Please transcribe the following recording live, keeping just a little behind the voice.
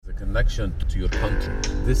connection to your country.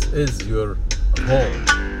 This is your home.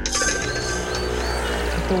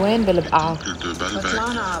 وين بالبقعة؟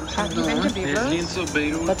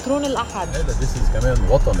 بترون الأحد. This is كمان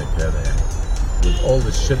وطنك هذا يعني. With all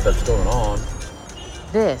the shit that's going on.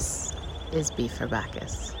 This is Beef for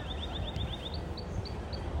Bacchus.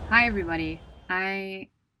 Hi everybody. I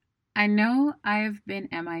know I've been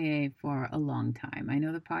MIA for a long time. I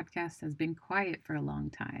know the podcast has been quiet for a long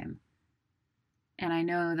time. And I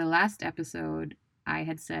know the last episode I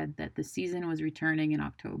had said that the season was returning in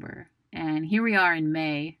October. And here we are in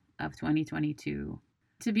May of 2022.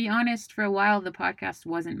 To be honest, for a while the podcast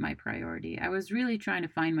wasn't my priority. I was really trying to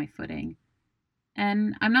find my footing.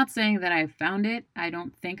 And I'm not saying that I've found it. I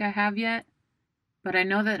don't think I have yet. But I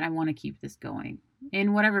know that I want to keep this going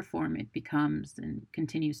in whatever form it becomes and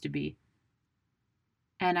continues to be.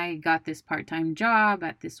 And I got this part-time job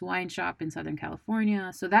at this wine shop in Southern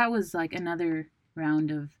California. So that was like another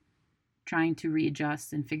round of trying to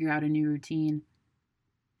readjust and figure out a new routine.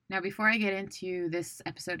 Now, before I get into this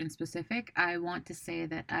episode in specific, I want to say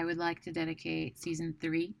that I would like to dedicate season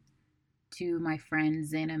 3 to my friend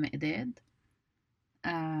Zeina Meqdad.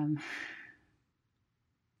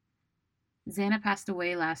 Zeina passed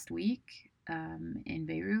away last week in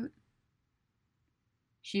Beirut.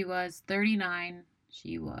 She was 39.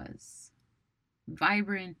 She was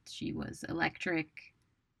vibrant. She was electric.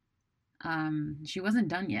 She wasn't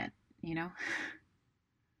done yet, you know.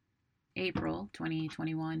 April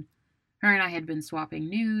 2021. Her and I had been swapping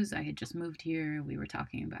news. I had just moved here. We were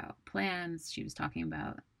talking about plans. She was talking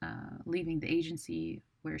about leaving the agency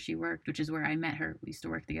where she worked, which is where I met her. We used to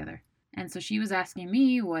work together. And so she was asking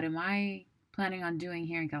me, what am I planning on doing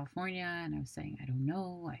here in California? And I was saying, I don't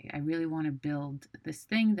know. I really want to build this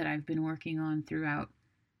thing that I've been working on throughout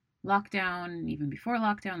lockdown, even before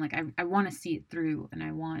lockdown. Like I want to see it through, and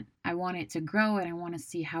I want it to grow, and I want to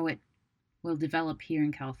see how it will develop here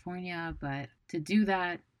in California. But to do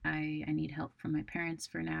that, I need help from my parents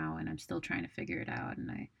for now, and I'm still trying to figure it out.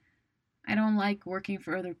 And I don't like working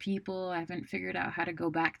for other people. I haven't figured out how to go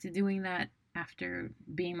back to doing that after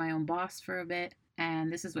being my own boss for a bit.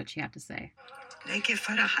 And this is what she had to say. Like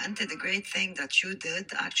Farah, أنت the great thing that you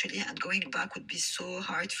did actually, and going back would be so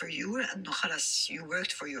hard for you لأنه خلاص you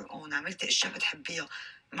worked for your own, عملت أشياء بتحبيها.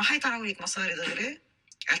 ما حيطلعوا لك مصاري دغري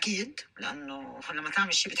أكيد، لأنه لما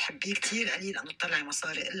تعمل شيء بتحبيه كتير قليل أنه تطلعي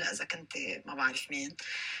مصاري إلا إذا كنت ما بعرف مين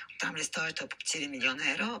وتعملي ستارت اب وبتصيري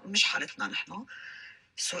مليونيرة. مش حالتنا نحن.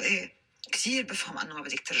 سو إيه كتير بفهم أنه ما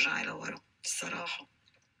بدك ترجعي لورا الصراحة.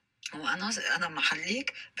 وأنا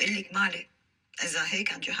محليك بقول لك مالي إذا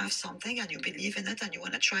هيك and you have something and you believe in it and you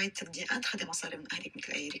want to try it till the end, خدي مصاري من أهلك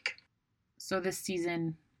مثل غيرك. So this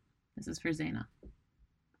season, this is for Zeina.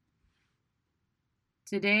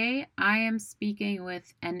 Today, I am speaking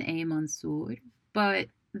with N.A. Mansour, but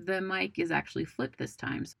the mic is actually flipped this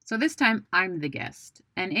time. So this time, I'm the guest.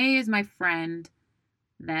 N.A. is my friend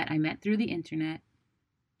that I met through the internet.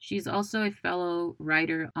 She's also a fellow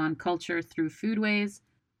writer on culture through Foodways.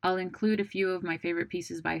 I'll include a few of my favorite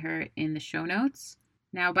pieces by her in the show notes.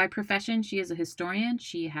 Now, by profession, she is a historian.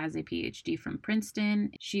 She has a PhD from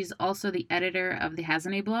Princeton. She's also the editor of the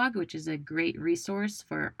Hazaneh blog, which is a great resource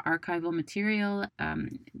for archival material.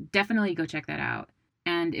 Definitely go check that out.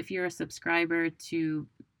 And if you're a subscriber to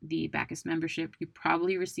the Bacchus membership, you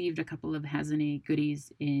probably received a couple of Hazaneh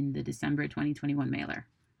goodies in the December 2021 mailer.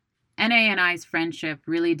 N.A. and I's friendship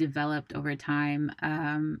really developed over time.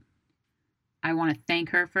 I want to thank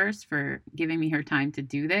her first for giving me her time to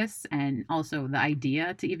do this, and also the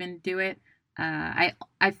idea to even do it.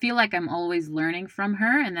 I feel like I'm always learning from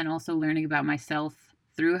her, and then also learning about myself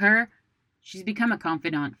through her. She's become a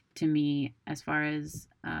confidant to me as far as,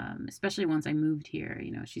 especially once I moved here.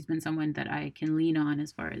 You know, she's been someone that I can lean on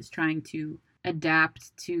as far as trying to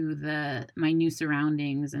adapt to my new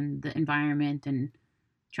surroundings and the environment, and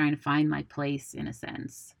trying to find my place in a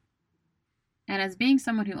sense. And as being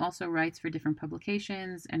someone who also writes for different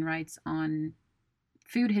publications and writes on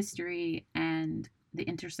food history and the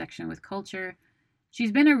intersection with culture,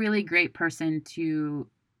 she's been a really great person to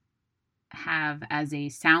have as a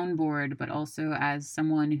soundboard, but also as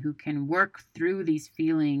someone who can work through these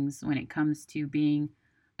feelings when it comes to being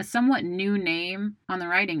a somewhat new name on the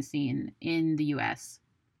writing scene in the US.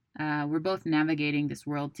 We're both navigating this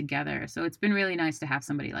world together, so it's been really nice to have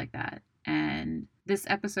somebody like that. And this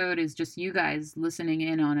episode is just you guys listening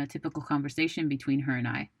in on a typical conversation between her and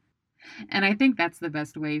I. And I think that's the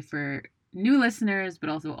best way for new listeners, but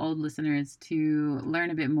also old listeners, to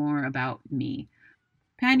learn a bit more about me.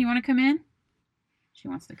 Pan, you want to come in? She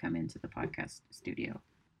wants to come into the podcast studio.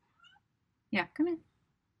 Yeah, come in.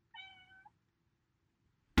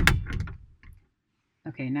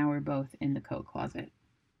 Okay, now we're both in the coat closet.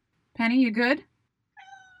 Penny, you good?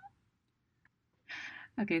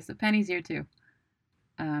 Okay, so Penny's here too.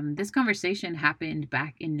 This conversation happened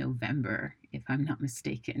back in November, if I'm not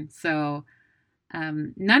mistaken. So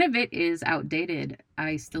none of it is outdated.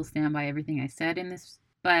 I still stand by everything I said in this,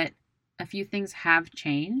 but a few things have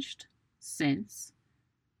changed since.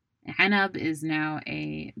 Hanab is now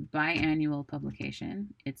a biannual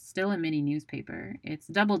publication. It's still a mini newspaper. It's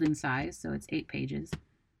doubled in size, so it's 8 pages.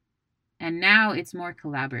 And now it's more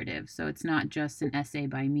collaborative. So it's not just an essay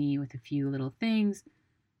by me with a few little things.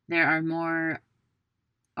 There are more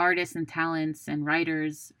artists and talents and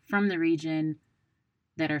writers from the region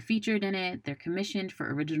that are featured in it. They're commissioned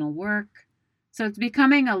for original work. So it's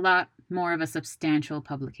becoming a lot more of a substantial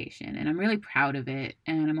publication. And I'm really proud of it.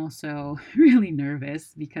 And I'm also really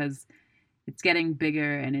nervous because it's getting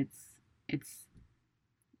bigger, and it's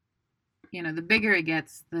the bigger it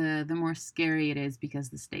gets, the more scary it is, because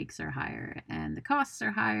the stakes are higher and the costs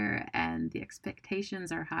are higher and the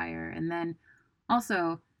expectations are higher. And then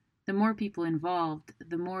also, the more people involved,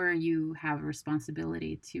 the more you have a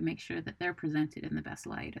responsibility to make sure that they're presented in the best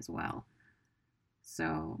light as well.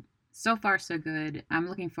 So far so good. I'm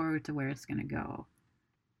looking forward to where it's going to go.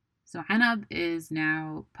 So Hanab is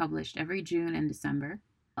now published every June and December.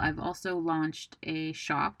 I've also launched a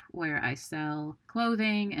shop where I sell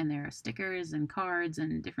clothing, and there are stickers and cards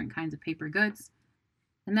and different kinds of paper goods.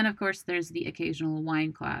 And then, of course, there's the occasional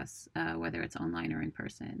wine class, whether it's online or in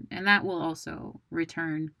person. And that will also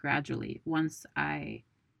return gradually once I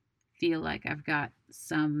feel like I've got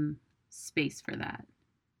some space for that.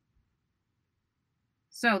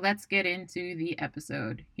 So let's get into the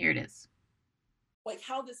episode. Here it is. Like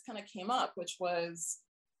how this kind of came up, which was,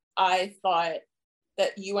 I thought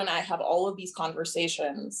that you and I have all of these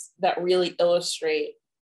conversations that really illustrate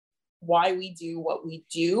why we do what we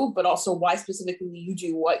do, but also why specifically you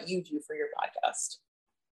do what you do for your podcast.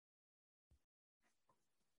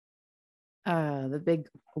 The big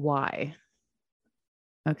why.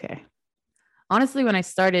 Okay. Honestly, when I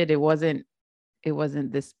started, it wasn't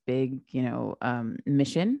this big,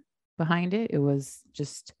 mission behind it. It was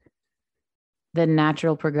just the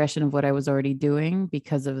natural progression of what I was already doing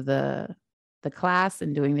because of the class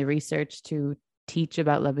and doing the research to teach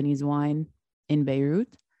about Lebanese wine in Beirut.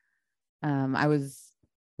 I was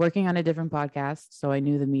working on a different podcast, so I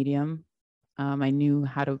knew the medium. I knew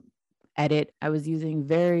how to edit. I was using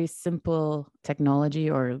very simple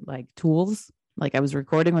technology or like tools. Like I was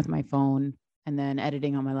recording with my phone and then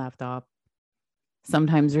editing on my laptop,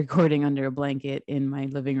 sometimes recording under a blanket in my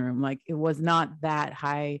living room. Like it was not that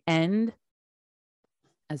high end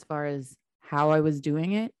as far as how I was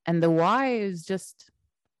doing it. And the why is just,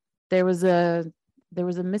 there was a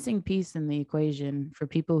missing piece in the equation for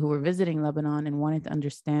people who were visiting Lebanon and wanted to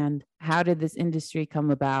understand, how did this industry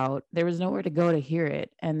come about? There was nowhere to go to hear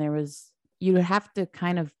it. And you would have to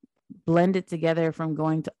kind of blend it together from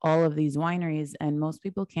going to all of these wineries. And most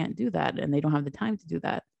people can't do that. And they don't have the time to do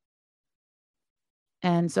that.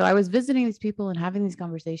 And so I was visiting these people and having these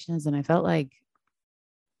conversations. And I felt like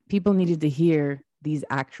people needed to hear these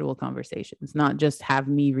actual conversations, not just have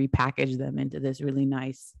me repackage them into this really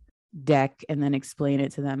nice deck and then explain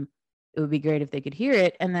it to them. It would be great if they could hear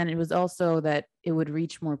it. And then it was also that it would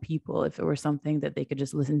reach more people if it were something that they could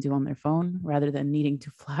just listen to on their phone, rather than needing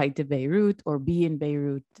to fly to Beirut or be in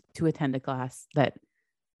Beirut to attend a class that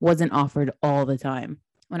wasn't offered all the time.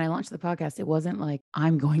 When I launched the podcast, it wasn't like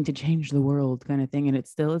I'm going to change the world kind of thing, and it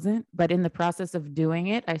still isn't. But in the process of doing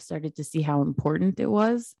it, I started to see how important it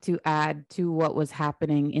was to add to what was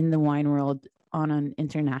happening in the wine world on an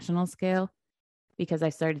international scale, because I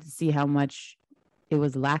started to see how much it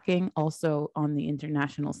was lacking also on the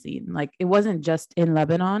international scene. Like it wasn't just in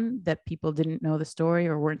Lebanon that people didn't know the story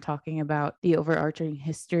or weren't talking about the overarching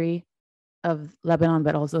history of Lebanon,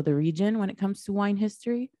 but also the region when it comes to wine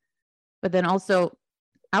history. But then also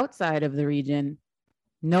outside of the region,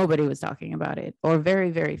 nobody was talking about it, or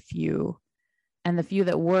very, very few. And the few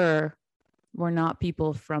that were not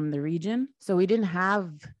people from the region. So we didn't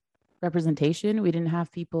have representation. We didn't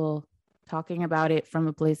have people talking about it from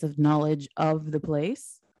a place of knowledge of the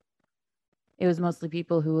place. It was mostly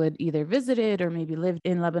people who had either visited or maybe lived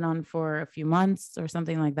in Lebanon for a few months or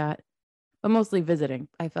something like that, but mostly visiting.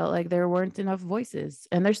 I felt like there weren't enough voices,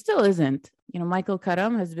 and there still isn't. Michael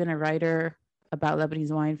Karam has been a writer about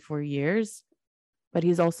Lebanese wine for years, but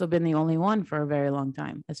he's also been the only one for a very long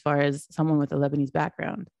time as far as someone with a Lebanese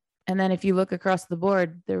background. And then if you look across the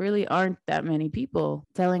board, there really aren't that many people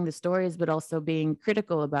telling the stories, but also being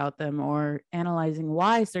critical about them or analyzing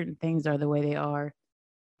why certain things are the way they are,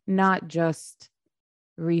 not just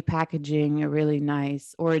repackaging a really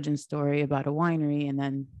nice origin story about a winery and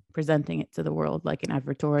then presenting it to the world like an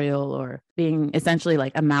advertorial or being essentially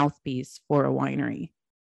like a mouthpiece for a winery.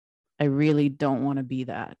 I really don't want to be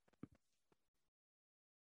that.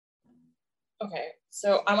 Okay,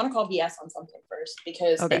 so I want to call BS on something first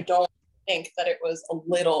because Okay. I don't think that it was a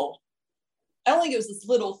little, I don't think it was this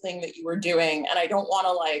little thing that you were doing, and I don't want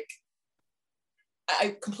to like,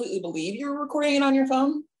 I completely believe you were recording it on your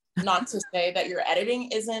phone, not to say that your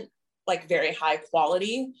editing isn't like very high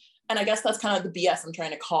quality. And I guess that's kind of the BS I'm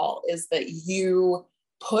trying to call, is that you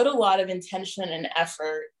put a lot of intention and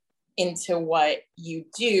effort into what you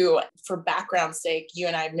do. For background sake, you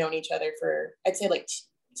and I have known each other for, I'd say like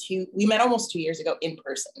we met almost 2 years ago in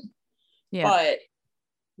person. Yeah. But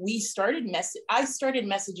I started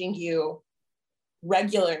messaging you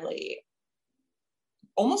regularly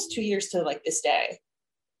almost 2 years to like this day.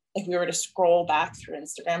 Like we were to scroll back through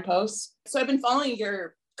Instagram posts. So I've been following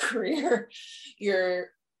your career, your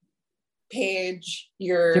page,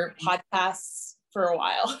 your podcasts for a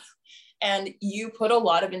while. And you put a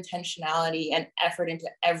lot of intentionality and effort into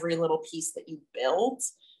every little piece that you build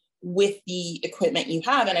with the equipment you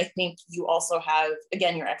have. And I think you also have,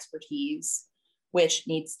 again, your expertise, which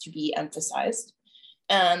needs to be emphasized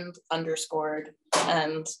and underscored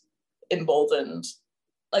and emboldened.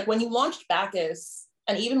 Like when you launched Bacchus,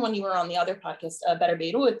 and even when you were on the other podcast, Better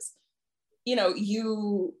Beirut, you know,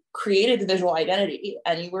 you created the visual identity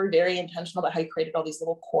and you were very intentional about how you created all these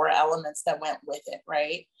little core elements that went with it,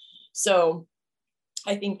 right? So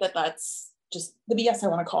I think that that's just the BS I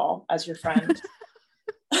want to call as your friend.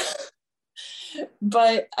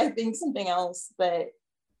 But I think something else that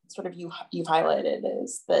sort of you've highlighted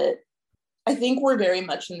is that I think we're very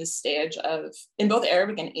much in this stage of, in both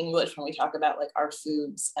Arabic and English, when we talk about like our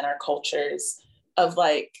foods and our cultures, of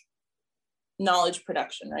like knowledge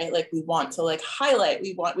production, right? Like we want to like highlight,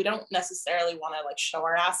 we don't necessarily want to like show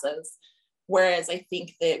our asses. Whereas I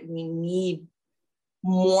think that we need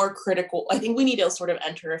more critical, I think we need to sort of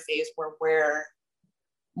enter a phase where we're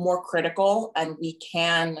more critical and we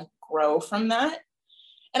can grow from that.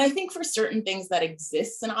 And I think for certain things that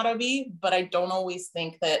exists in Arabic, but I don't always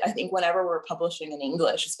think that, I think whenever we're publishing in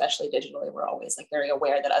English, especially digitally, we're always like very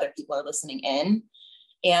aware that other people are listening in.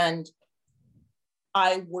 And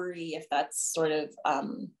I worry if that's sort of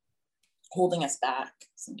holding us back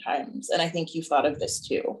sometimes. And I think you've thought of this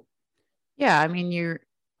too. Yeah. I mean,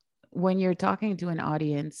 when you're talking to an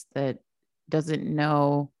audience that doesn't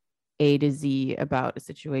know A to Z about a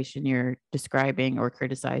situation you're describing or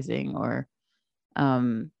criticizing or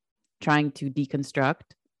trying to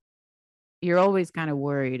deconstruct, you're always kind of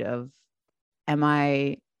worried of, am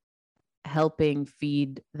I helping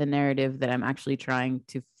feed the narrative that I'm actually trying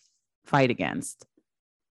to fight against?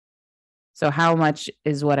 So how much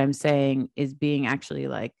is what I'm saying is being actually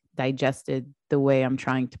like digested the way I'm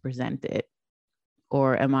trying to present it?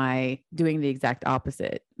 Or am I doing the exact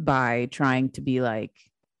opposite by trying to be like,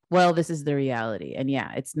 well, this is the reality. And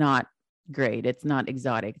yeah, it's not great. It's not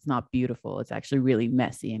exotic. It's not beautiful. It's actually really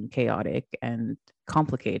messy and chaotic and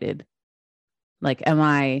complicated. Like, am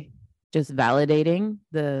I just validating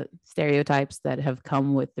the stereotypes that have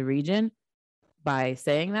come with the region by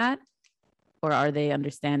saying that? Or are they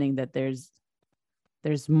understanding that there's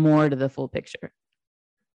more to the full picture?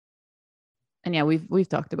 And yeah, we've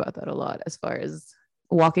talked about that a lot as far as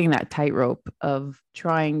walking that tightrope of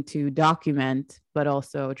trying to document, but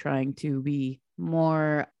also trying to be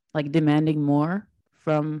more like demanding more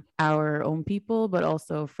from our own people, but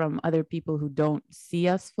also from other people who don't see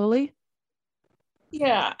us fully.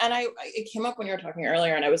 Yeah, and it came up when you were talking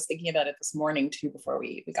earlier, and I was thinking about it this morning too before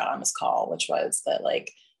we got on this call, which was that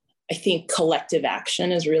like, I think collective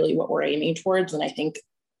action is really what we're aiming towards. And I think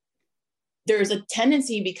there's a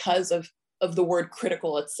tendency because of the word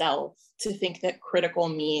critical itself to think that critical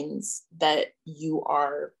means that you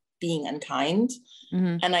are being unkind.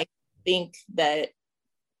 Mm-hmm. And I think that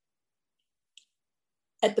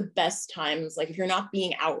at the best times, like if you're not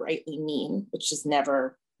being outrightly mean, which is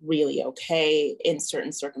never really okay in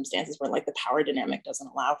certain circumstances where like the power dynamic doesn't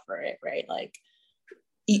allow for it, right? Like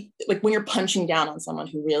when you're punching down on someone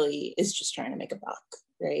who really is just trying to make a buck,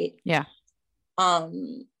 right? Yeah.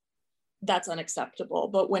 That's unacceptable.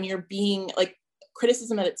 But when you're being like,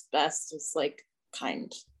 criticism at its best is like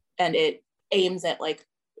kind, and it aims at like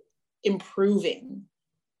improving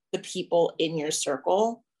the people in your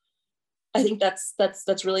circle. I think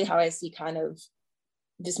that's really how I see kind of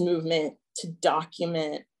this movement to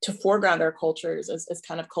document, to foreground our cultures as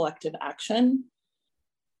kind of collective action.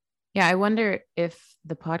 Yeah, I wonder if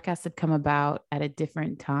the podcast had come about at a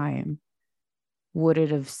different time, would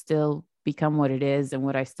it have still become what it is, and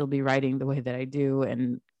would I still be writing the way that I do?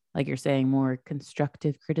 And like you're saying, more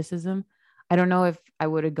constructive criticism. I don't know if I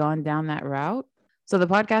would have gone down that route. So the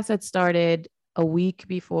podcast had started a week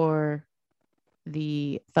before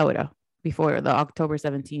the Thawra, before the October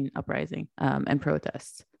 17 uprising and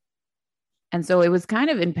protests. And so it was kind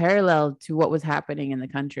of in parallel to what was happening in the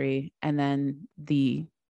country, and then the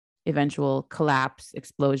eventual collapse,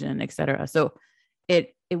 explosion, etc. So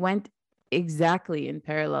it went exactly in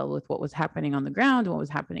parallel with what was happening on the ground, what was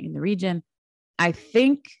happening in the region. I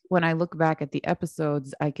think when I look back at the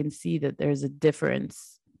episodes, I can see that there's a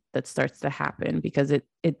difference that starts to happen, because it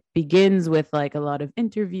begins with like a lot of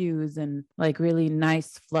interviews and like really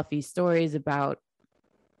nice fluffy stories about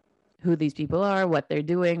who these people are, what they're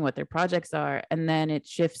doing, what their projects are. And then it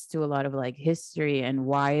shifts to a lot of like history and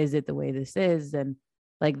why is it the way this is. And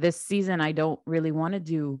like this season, I don't really want to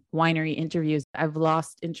do winery interviews. I've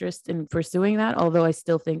lost interest in pursuing that, although I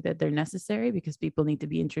still think that they're necessary because people need to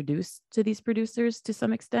be introduced to these producers to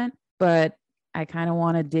some extent. But I kind of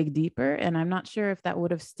want to dig deeper. And I'm not sure if that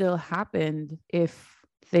would have still happened if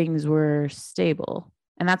things were stable.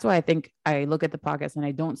 And that's why I think I look at the podcast and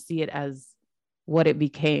I don't see it as what it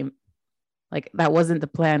became. Like that wasn't the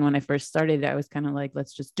plan when I first started. I was kind of like,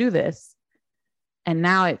 let's just do this. And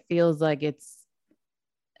now it feels like it's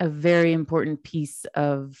a very important piece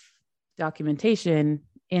of documentation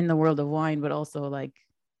in the world of wine, but also like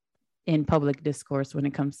in public discourse when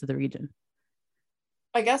it comes to the region.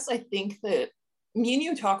 I guess I think that me and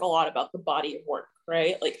you talk a lot about the body of work,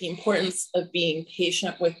 right? Like the importance of being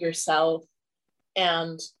patient with yourself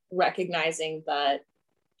and recognizing that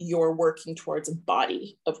you're working towards a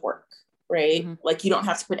body of work, right? Mm-hmm. Like you don't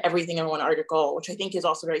have to put everything in one article, which I think is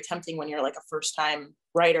also very tempting when you're like a first-time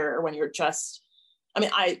writer, or when you're just, I mean,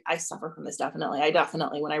 I suffer from this definitely. I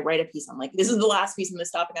definitely, when I write a piece, I'm like, this is the last piece on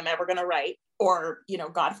this topic I'm ever going to write. Or, you know,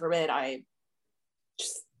 God forbid, I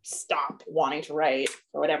just stop wanting to write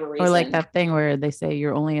for whatever reason. Or like that thing where they say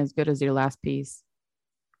you're only as good as your last piece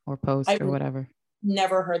or post or whatever.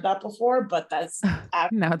 Never heard that before, but that's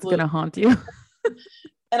now it's going to haunt you.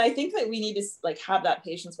 And I think that we need to like have that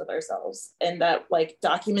patience with ourselves, and that like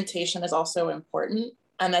documentation is also important.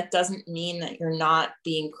 And that doesn't mean that you're not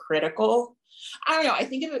being critical. I don't know. I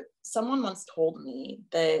think someone once told me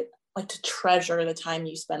that like to treasure the time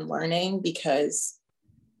you spend learning, because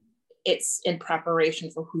it's in preparation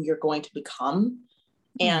for who you're going to become.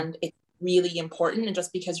 And it's really important. And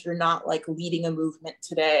just because you're not like leading a movement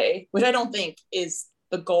today, which I don't think is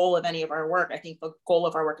the goal of any of our work. I think the goal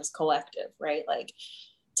of our work is collective, right? Like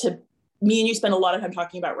me and you spend a lot of time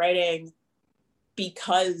talking about writing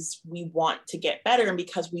because we want to get better, and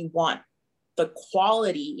because we want the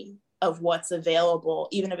quality of what's available,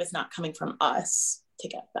 even if it's not coming from us, to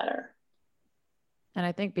get better. And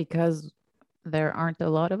I think because there aren't a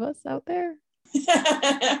lot of us out there.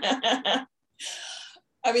 I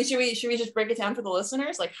mean, should we just break it down for the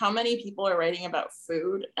listeners? Like, how many people are writing about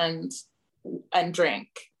food and drink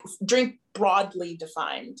broadly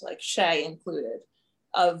defined, like Shay included,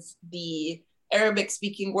 of the Arabic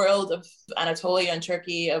speaking world of Anatolia and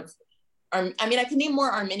Turkey, I can name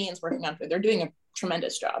more Armenians working on food. They're doing a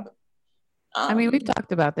tremendous job. I mean, we've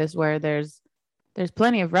talked about this where there's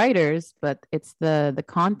plenty of writers, but it's the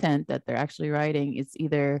content that they're actually writing. It's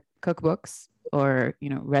either cookbooks or, you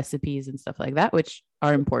know, recipes and stuff like that, which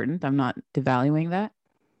are important. I'm not devaluing that,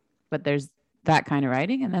 but there's that kind of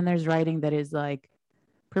writing. And then there's writing that is like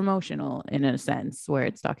promotional in a sense, where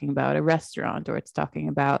it's talking about a restaurant, or it's talking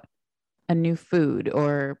about a new food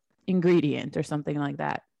or ingredient or something like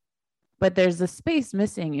that. But there's a space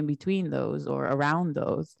missing in between those or around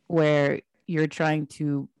those, where you're trying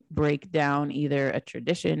to break down either a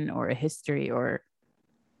tradition or a history, or,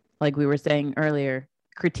 like we were saying earlier,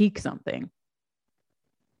 critique something.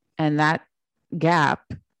 And that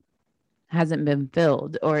gap hasn't been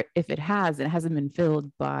filled, or if it has, it hasn't been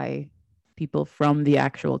filled by people from the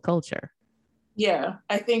actual culture. Yeah,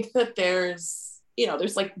 I think that there's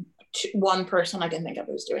like one person I can think of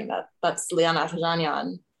who's doing that. That's Liana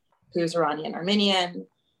Aghajanian, who's Iranian Armenian.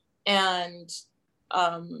 And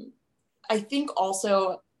I think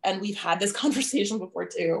also, and we've had this conversation before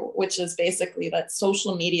too, which is basically that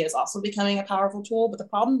social media is also becoming a powerful tool, but the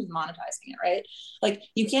problem is monetizing it, right? Like,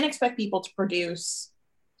 you can't expect people to produce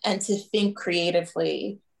and to think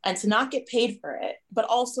creatively and to not get paid for it, but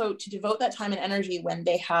also to devote that time and energy when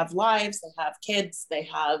they have lives, they have kids, they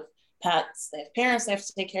have pets, they have parents they have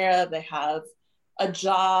to take care of, they have a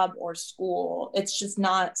job or school. It's just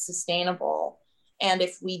not sustainable. And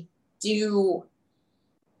if we do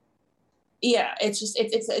yeah, it's just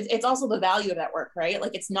it's also the value of that work, right?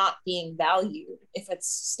 Like it's not being valued if it's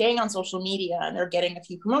staying on social media and they're getting a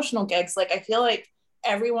few promotional gigs. Like I feel like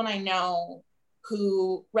everyone I know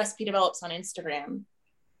who recipe develops on Instagram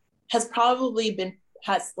has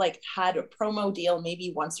had a promo deal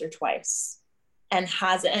maybe once or twice, and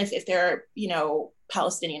if they're, you know,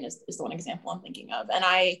 Palestinian is the one example I'm thinking of, and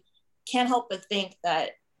I can't help but think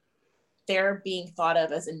that they're being thought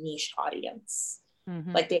of as a niche audience.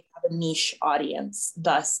 Like they have a niche audience,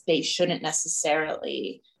 thus they shouldn't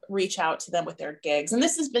necessarily reach out to them with their gigs. And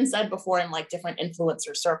this has been said before in like different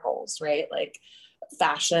influencer circles, right? Like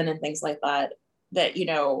fashion and things like that, that, you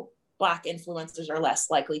know, Black influencers are less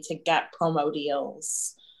likely to get promo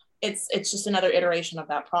deals. It's just another iteration of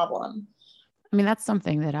that problem. I mean, that's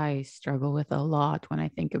something that I struggle with a lot when I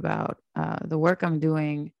think about the work I'm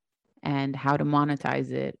doing and how to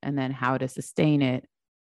monetize it, and then how to sustain it,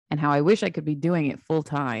 and how I wish I could be doing it full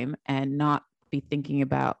time and not be thinking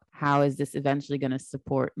about how is this eventually going to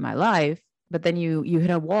support my life. But then you hit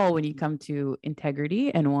a wall when you come to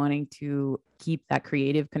integrity and wanting to keep that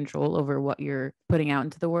creative control over what you're putting out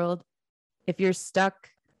into the world. If you're stuck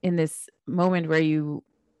in this moment where you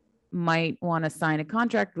might want to sign a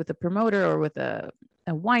contract with a promoter or with a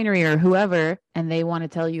winery or whoever, and they want to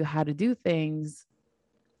tell you how to do things,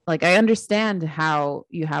 like I understand how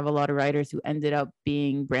you have a lot of writers who ended up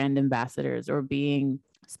being brand ambassadors or being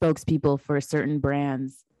spokespeople for certain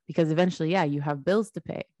brands, because eventually, yeah, you have bills to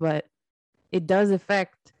pay, but it does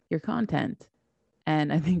affect your content.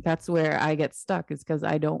 And I think that's where I get stuck, is because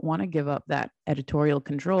I don't want to give up that editorial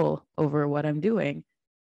control over what I'm doing.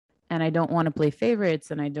 And I don't want to play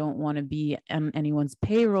favorites, and I don't want to be on anyone's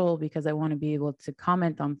payroll, because I want to be able to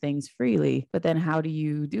comment on things freely. But then how do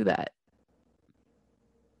you do that?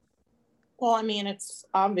 Well, I mean, it's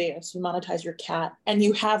obvious. You monetize your cat and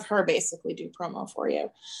you have her basically do promo for you,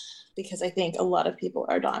 because I think a lot of people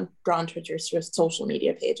are drawn to your social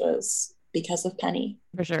media pages because of Penny.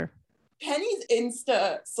 For sure. Penny's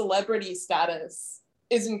Insta celebrity status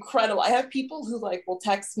is incredible. I have people who like will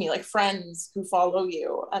text me, like friends who follow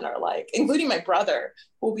you and are like, including my brother,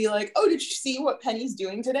 will be like, oh, did you see what Penny's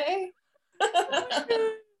doing today?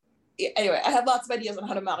 Anyway, I have lots of ideas on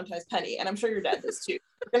how to monetize Penny, and I'm sure your dad does too.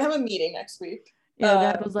 We're gonna have a meeting next week. Yeah,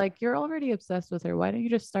 Dad was like, you're already obsessed with her. Why don't you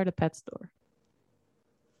just start a pet store?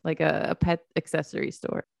 Like a pet accessory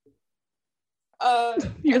store.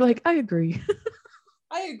 You're like, I agree.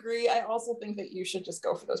 I agree. I also think that you should just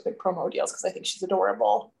go for those big promo deals, because I think she's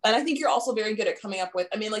adorable. And I think you're also very good at coming up with,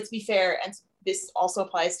 I mean, like, to be fair, and this also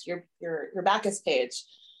applies to your Bacchus page.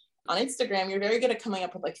 On Instagram, you're very good at coming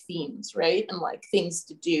up with like themes, right? And like things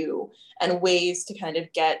to do and ways to kind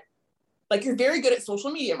of get, like, you're very good at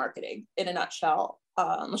social media marketing in a nutshell.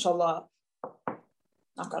 Mashallah,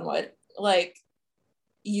 knock on wood. Like,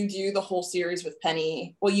 you do the whole series with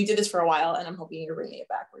Penny. Well, you did this for a while, and I'm hoping you're bringing it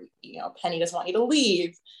back where, you know, Penny doesn't want you to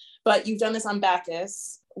leave, but you've done this on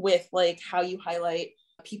Bacchus with like how you highlight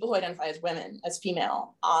people who identify as women, as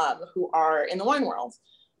female, who are in the wine world.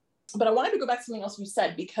 But I wanted to go back to something else you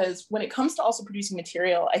said, because when it comes to also producing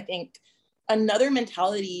material, I think another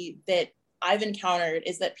mentality that I've encountered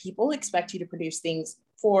is that people expect you to produce things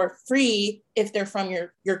for free if they're from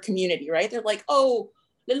your community, right? They're like, oh,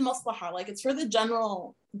 lil maslaha, like it's for the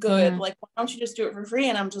general good. Like, why don't you just do it for free?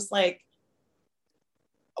 And I'm just like,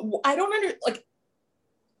 I don't like,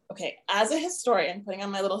 okay, as a historian, putting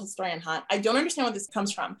on my little historian hat, I don't understand where this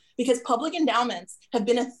comes from, because public endowments have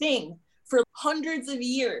been a thing for hundreds of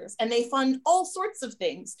years, and they fund all sorts of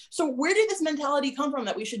things. So where did this mentality come from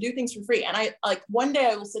that we should do things for free? And I like, one day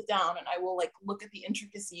I will sit down and I will like look at the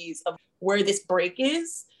intricacies of where this break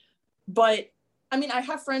is. But I mean, I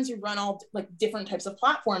have friends who run all like different types of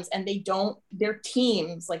platforms, and their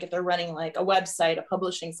teams, like if they're running like a website, a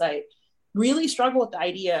publishing site, really struggle with the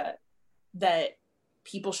idea that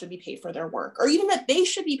people should be paid for their work, or even that they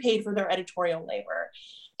should be paid for their editorial labor.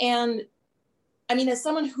 And I mean, as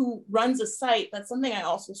someone who runs a site, that's something I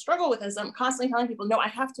also struggle with, as I'm constantly telling people, no, I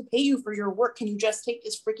have to pay you for your work. Can you just take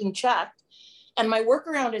this freaking check? And my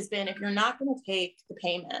workaround has been, if you're not going to take the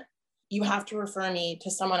payment, you have to refer me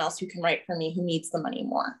to someone else who can write for me, who needs the money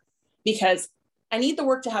more, because I need the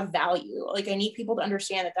work to have value. Like, I need people to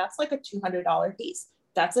understand that that's like a $200 piece.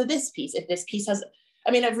 That's this piece. If this piece has,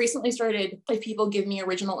 I mean, I've recently started, if people give me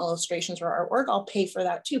original illustrations or artwork, I'll pay for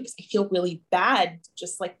that too, because I feel really bad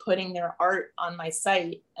just like putting their art on my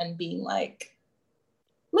site and being like,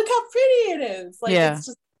 look how pretty it is. Like, yeah. It's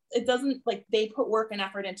just, it doesn't, like, they put work and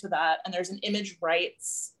effort into that, and there's an image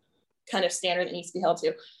rights kind of standard that needs to be held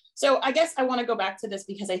to. So I guess I want to go back to this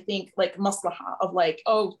because I think like maslaha of like,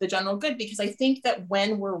 oh, the general good, because I think that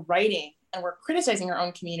when we're writing and we're criticizing our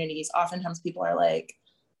own communities, oftentimes people are like,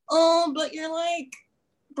 oh, but you're like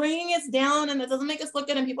bringing us down and it doesn't make us look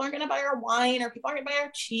good and people aren't going to buy our wine or people aren't going to buy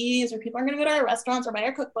our cheese or people aren't going to go to our restaurants or buy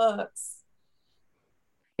our cookbooks.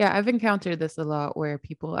 Yeah, I've encountered this a lot where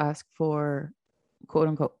people ask for quote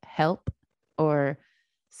unquote help or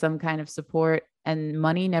some kind of support and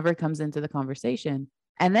money never comes into the conversation.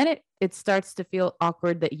 And then it starts to feel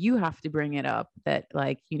awkward that you have to bring it up, that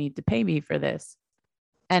like you need to pay me for this.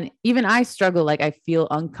 And even I struggle, like I feel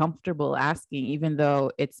uncomfortable asking, even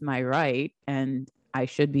though it's my right and I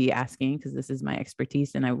should be asking because this is my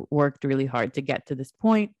expertise and I worked really hard to get to this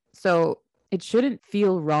point. So it shouldn't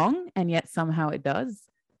feel wrong. And yet somehow it does.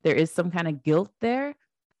 There is some kind of guilt there.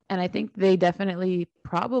 And I think they definitely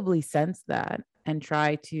probably sense that and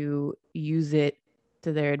try to use it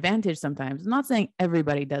to their advantage sometimes. I'm not saying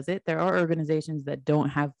everybody does it. There are organizations that don't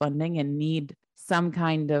have funding and need some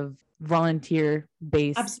kind of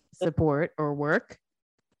volunteer-based support or work.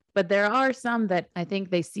 But there are some that I think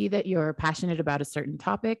they see that you're passionate about a certain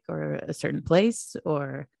topic or a certain place,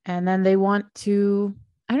 and then they want to,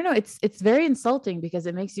 I don't know, it's very insulting because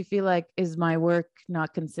it makes you feel like, is my work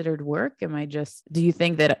not considered work? Do you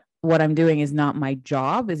think that what I'm doing is not my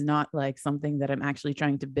job, is not like something that I'm actually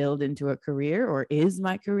trying to build into a career or is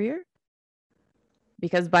my career?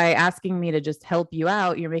 Because by asking me to just help you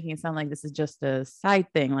out, you're making it sound like this is just a side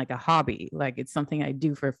thing, like a hobby, like it's something I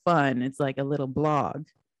do for fun. It's like a little blog.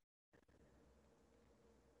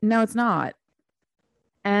 No, it's not.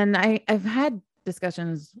 And I've had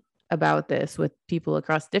discussions about this with people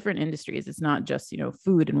across different industries. It's not just,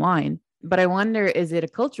 food and wine, but I wonder, is it a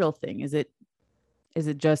cultural thing? Is it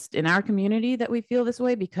just in our community that we feel this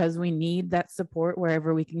way because we need that support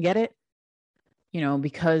wherever we can get it?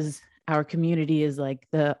 Because our community is like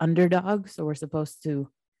the underdog, so we're supposed to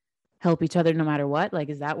help each other no matter what. Like,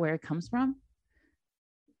 is that where it comes from?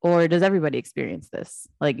 Or does everybody experience this?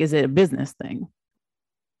 Like, is it a business thing?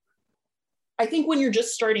 I think when you're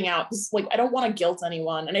just starting out, like, I don't want to guilt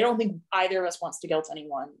anyone, and I don't think either of us wants to guilt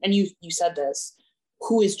anyone. And you said this,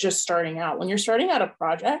 who is just starting out. When you're starting out a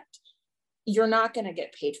project, you're not going to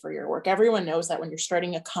get paid for your work. Everyone knows that when you're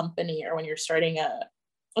starting a company or when you're starting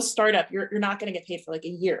a startup, you're not going to get paid for like a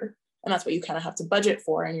year. And that's what you kind of have to budget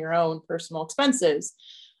for in your own personal expenses.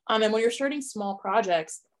 And when you're starting small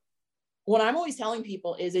projects, what I'm always telling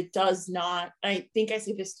people is it does not, I think I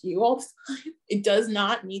say this to you all the time, it does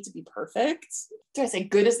not need to be perfect. Did I say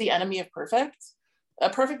good is the enemy of perfect?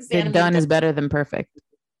 Perfect is the enemy. Done is better than perfect.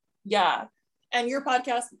 Yeah. And your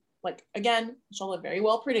podcast, like, again, Michelle, very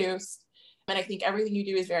well produced. And I think everything you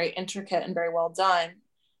do is very intricate and very well done.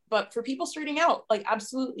 But for people starting out, like,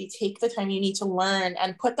 absolutely take the time you need to learn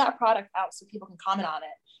and put that product out so people can comment on it.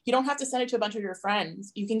 You don't have to send it to a bunch of your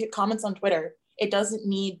friends. You can get comments on Twitter. It doesn't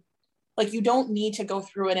need, like, you don't need to go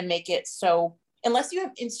through it and make it so, unless you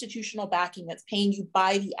have institutional backing that's paying you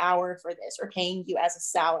by the hour for this or paying you as a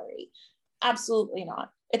salary. Absolutely not.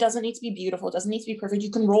 It doesn't need to be beautiful. It doesn't need to be perfect.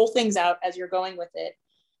 You can roll things out as you're going with it.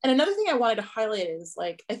 And another thing I wanted to highlight is,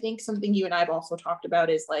 like, I think something you and I have also talked about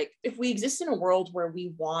is, like, if we exist in a world where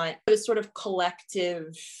we want this sort of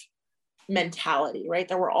collective mentality, right,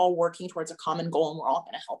 that we're all working towards a common goal and we're all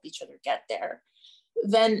going to help each other get there,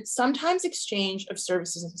 then sometimes exchange of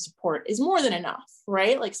services and support is more than enough,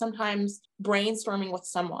 right? Like, sometimes brainstorming with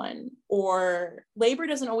someone, or labor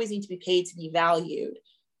doesn't always need to be paid to be valued,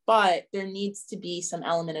 but there needs to be some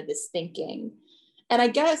element of this thinking. And I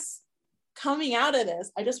guess coming out of this,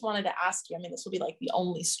 I just wanted to ask you, I mean, this will be like the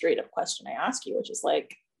only straight up question I ask you, which is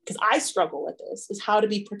like, because I struggle with this, is how to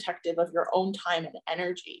be protective of your own time and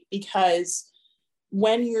energy. Because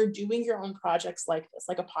when you're doing your own projects like this,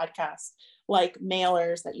 like a podcast, like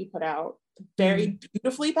mailers that you put out, very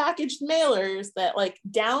beautifully packaged mailers that, like,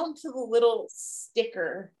 down to the little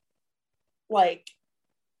sticker, like,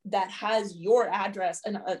 that has your address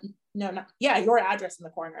and your address in the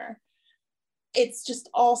corner. It's just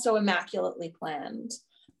also immaculately planned.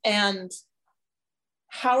 And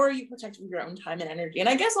how are you protecting your own time and energy? And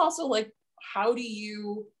I guess also, like, how do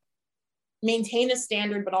you maintain a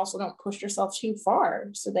standard but also don't push yourself too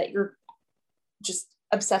far so that you're just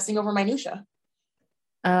obsessing over minutia?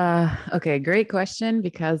 Okay, great question,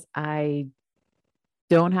 because I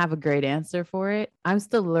don't have a great answer for it. I'm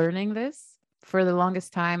still learning this. For the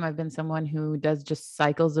longest time, I've been someone who does just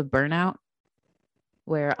cycles of burnout,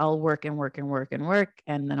 where I'll work and work and work and work,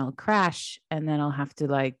 and then I'll crash, and then I'll have to,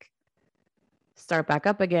 like, start back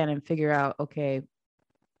up again and figure out, okay,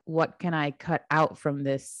 what can I cut out from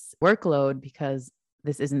this workload because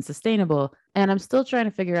this isn't sustainable? And I'm still trying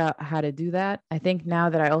to figure out how to do that. I think now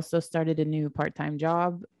that I also started a new part-time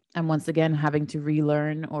job, I'm once again having to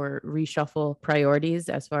relearn or reshuffle priorities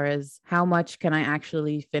as far as how much can I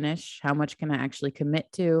actually finish? How much can I actually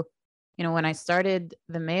commit to? You know, when I started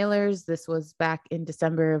the mailers, this was back in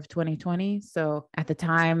December of 2020. So at the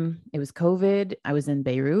time it was COVID. I was in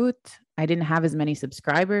Beirut. I didn't have as many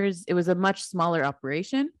subscribers. It was a much smaller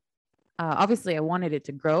operation. Obviously, I wanted it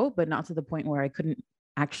to grow, but not to the point where I couldn't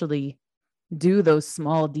actually do those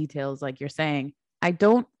small details like you're saying. I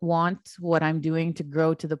don't want what I'm doing to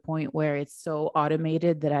grow to the point where it's so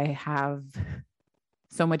automated that I have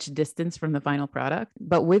so much distance from the final product.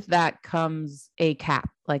 But with that comes a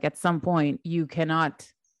cap. Like at some point, you cannot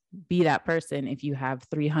be that person if you have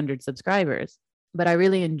 300 subscribers. But I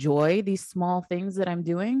really enjoy these small things that I'm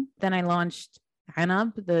doing. Then I launched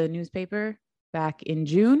Anab, the newspaper, back in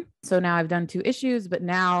June. So now I've done 2 issues, but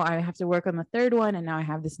now I have to work on the 3rd one. And now I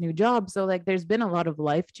have this new job. So like there's been a lot of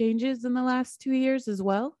life changes in the last 2 years as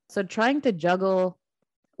well. So trying to juggle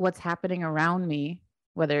what's happening around me,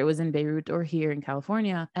 whether it was in Beirut or here in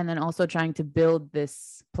California, and then also trying to build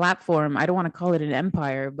this platform. I don't want to call it an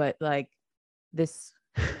empire, but like this,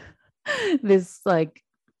 this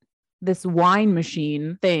wine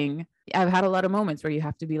machine thing. I've had a lot of moments where you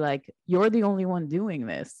have to be like, you're the only one doing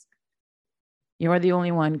this. You're the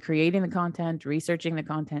only one creating the content, researching the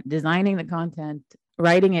content, designing the content,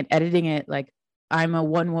 writing it, editing it. Like I'm a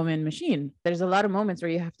one-woman machine. There's a lot of moments where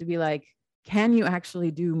you have to be like, can you actually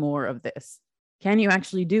do more of this? Can you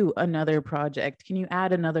actually do another project? Can you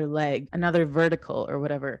add another leg, another vertical or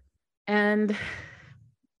whatever? And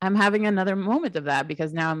I'm having another moment of that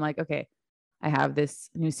because now I'm like, okay, I have this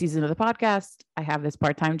new season of the podcast. I have this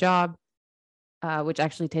part-time job, which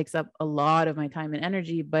actually takes up a lot of my time and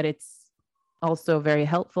energy, but it's also very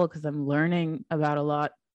helpful because I'm learning about a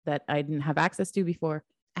lot that I didn't have access to before.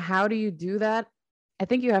 How do you do that? I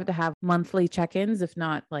think you have to have monthly check-ins, if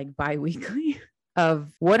not like bi-weekly,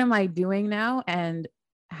 of what am I doing now and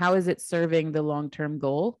how is it serving the long-term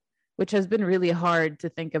goal, which has been really hard to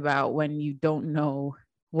think about when you don't know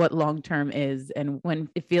what long-term is and when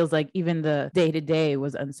it feels like even the day-to-day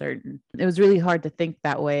was uncertain. It was really hard to think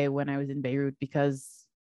that way when I was in Beirut because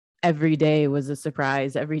every day was a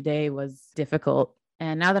surprise. Every day was difficult.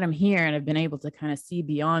 And now that I'm here and I've been able to kind of see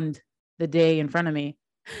beyond the day in front of me,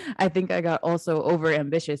 I think I got also over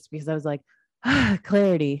ambitious because I was like,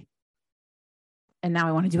 clarity. And now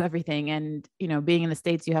I want to do everything. And, you know, being in the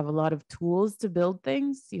States, you have a lot of tools to build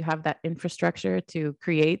things. You have that infrastructure to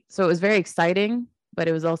create. So it was very exciting, but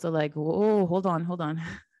it was also like, whoa, hold on.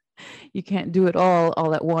 You can't do it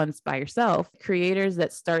all at once by yourself. Creators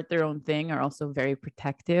that start their own thing are also very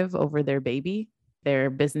protective over their baby,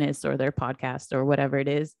 their business or their podcast or whatever it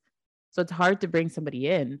is. So it's hard to bring somebody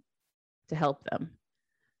in to help them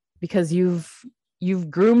because you've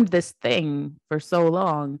groomed this thing for so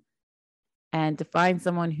long, and to find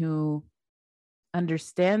someone who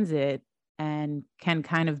understands it and can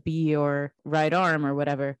kind of be your right arm or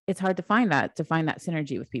whatever, it's hard to find that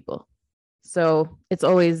synergy with people. So it's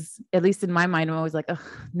always, at least in my mind, I'm always like, oh,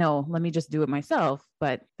 no, let me just do it myself.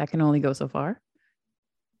 But that can only go so far.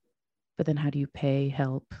 But then how do you pay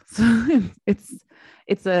help? So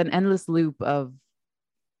it's an endless loop of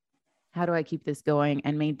how do I keep this going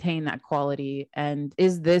and maintain that quality? And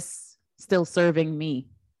is this still serving me?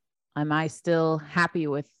 Am I still happy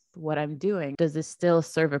with what I'm doing? Does this still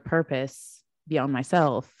serve a purpose beyond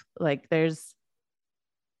myself? Like there's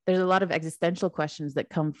a lot of existential questions that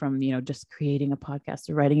come from, you know, just creating a podcast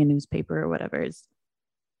or writing a newspaper or whatever. Is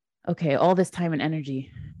okay, all this time and energy,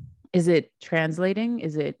 is it translating?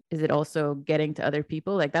 Is it also getting to other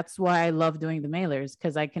people? Like that's why I love doing the mailers,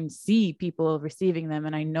 because I can see people receiving them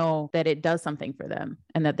and I know that it does something for them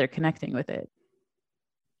and that they're connecting with it.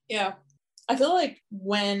 Yeah. I feel like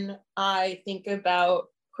when I think about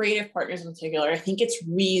creative partners in particular, I think it's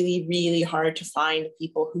really, really hard to find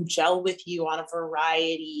people who gel with you on a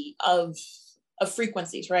variety of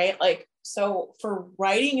frequencies, right? Like, so for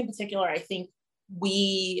writing in particular, I think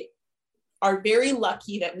we are very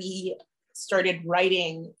lucky that we started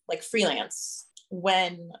writing like freelance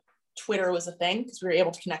when Twitter was a thing, because we were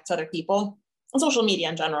able to connect to other people and social media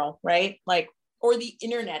in general, right? Like, or the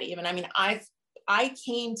internet even. I mean, I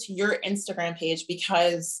came to your Instagram page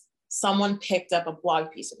because someone picked up a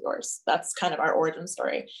blog piece of yours. That's kind of our origin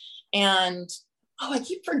story. And, I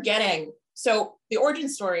keep forgetting. So the origin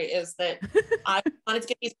story is that I wanted to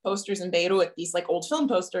get these posters in Beirut, these like old film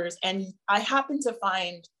posters. And I happened to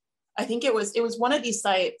find, I think it was one of these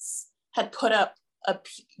sites had put up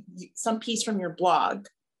some piece from your blog.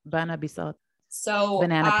 Bana Bisat. So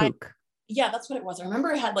Banana Pook. Yeah, that's what it was. I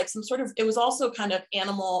remember it had like some sort of, it was also kind of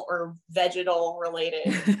animal or vegetal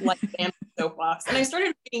related, like Bambi soapbox. And I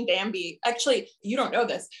started reading Bambi. Actually, you don't know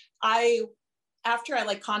this. After I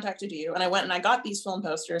like contacted you and I went and I got these film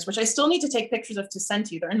posters, which I still need to take pictures of to send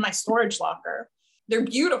to you. They're in my storage locker. They're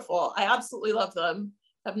beautiful. I absolutely love them.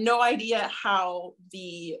 I have no idea how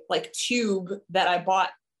the like tube that I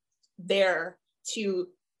bought there to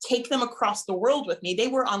take them across the world with me. They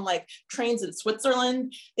were on like trains in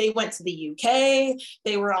Switzerland. They went to the UK.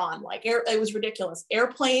 They were on like it was ridiculous.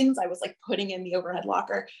 Airplanes. I was like putting in the overhead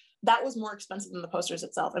locker. That was more expensive than the posters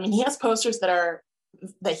itself. I mean, he has posters that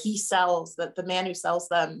he sells, that the man who sells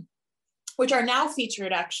them, which are now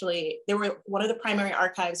featured actually. They were one of the primary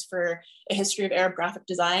archives for A History of Arab Graphic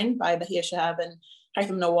Design by Bahia Shahab and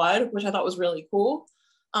Haitham Nawad, which I thought was really cool.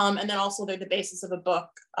 And then also they're the basis of a book,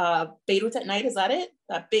 Beirut at Night, is that it?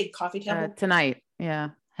 That big coffee table? Tonight, yeah.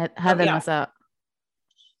 Heather Masa.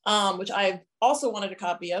 Which I've also wanted a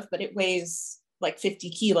copy of, but it weighs like 50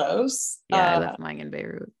 kilos. Yeah, I left mine in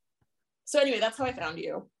Beirut. So anyway, that's how I found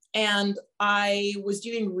you. And I was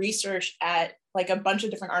doing research at like a bunch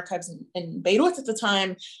of different archives in Beirut at the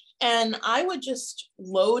time. And I would just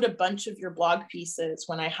load a bunch of your blog pieces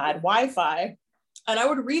when I had Wi-Fi. And I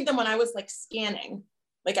would read them when I was like scanning.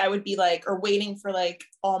 Like I would be like, or waiting for like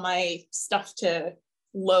all my stuff to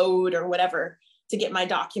load or whatever to get my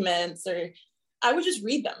documents, or I would just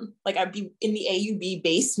read them. Like I'd be in the AUB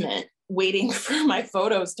basement waiting for my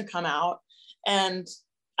photos to come out. And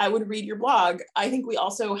I would read your blog. I think we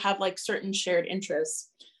also have like certain shared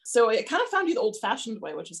interests. So I kind of found you the old fashioned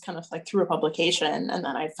way, which is kind of like through a publication. And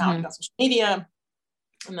then I found you on social media.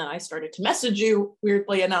 And then I started to message you,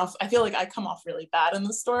 weirdly enough. I feel like I come off really bad in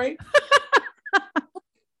this story.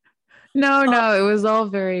 No, it was all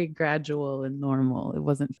very gradual and normal. It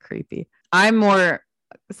wasn't creepy. I'm more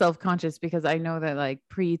self-conscious because I know that like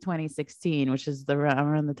pre-2016, which is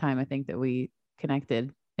around the time I think that we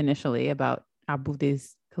connected initially about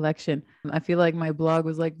Abude's collection, I feel like my blog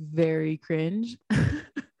was like very cringe.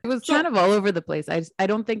 It was kind of all over the place. I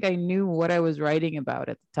don't think I knew what I was writing about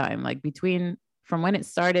at the time. Like from when it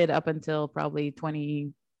started up until probably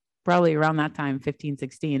around that time, 15,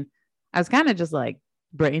 16, I was kind of just like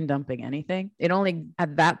brain dumping anything. It only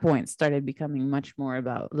at that point started becoming much more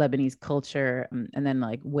about Lebanese culture and then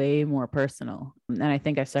like way more personal. And I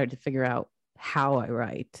think I started to figure out how I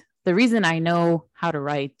write. The reason I know how to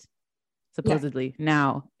write supposedly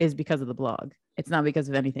now is because of the blog. It's not because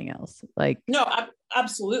of anything else. Like, no,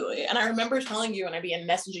 absolutely. And I remember telling you, and I'd be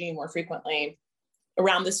messaging you more frequently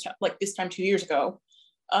around this time 2 years ago.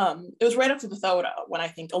 It was right after the Thawra when I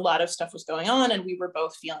think a lot of stuff was going on and we were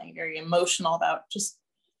both feeling very emotional about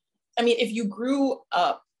if you grew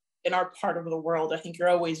up in our part of the world, I think you're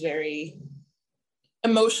always very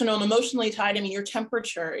emotional and emotionally tied. I mean, your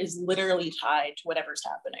temperature is literally tied to whatever's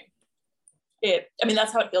happening.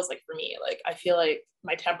 That's how it feels like for me. Like, I feel like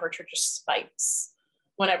my temperature just spikes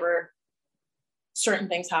whenever certain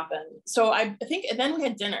things happen. So I think, and then we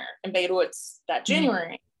had dinner in Beirut that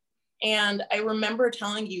January. And I remember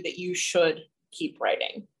telling you that you should keep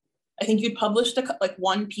writing. I think you'd published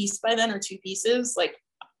one piece by then or two pieces, like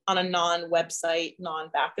on a non-website,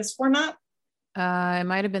 non-Bacchus format. It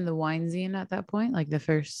might have been the Wine Zine at that point, like the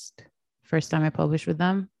first time I published with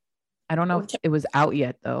them. I don't know if it was out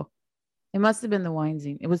yet though. It must have been the Wine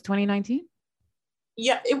Zine. It was 2019?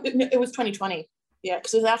 Yeah, it was 2020. Yeah,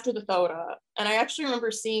 because it was after the Thawra. And I actually remember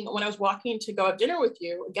seeing when I was walking to go have dinner with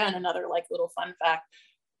you, again, another like little fun fact,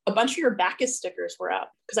 a bunch of your Bacchus stickers were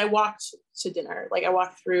up because I walked to dinner. Like I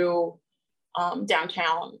walked through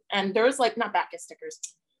downtown and there was like, not Bacchus stickers,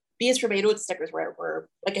 B is for Beirut stickers were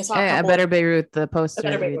like I saw a Better Beirut, the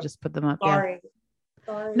poster, you just put them up. Sorry.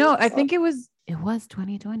 No, I think it was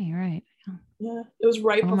 2020, right? Yeah, it was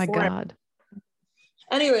right before. Oh my God.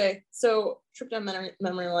 Anyway, so trip down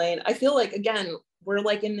memory lane. I feel like, again, we're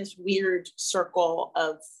like in this weird circle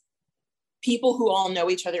of people who all know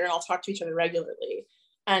each other and all talk to each other regularly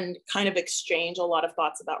and kind of exchange a lot of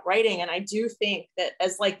thoughts about writing. And I do think that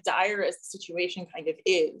as like dire as the situation kind of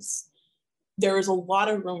is, there is a lot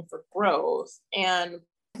of room for growth. And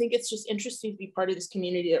I think it's just interesting to be part of this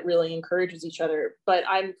community that really encourages each other. But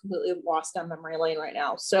I'm completely lost down memory lane right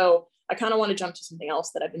now. So I kind of want to jump to something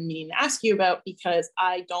else that I've been meaning to ask you about, because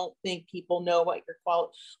I don't think people know what your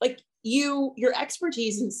quality, like your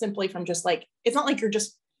expertise isn't simply from just like, it's not like you're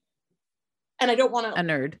just, and I don't want to. A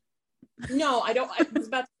nerd. No, I was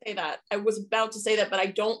about to say that, but I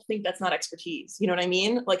don't think that's not expertise. You know what I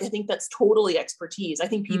mean? Like, I think that's totally expertise. I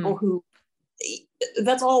think people who,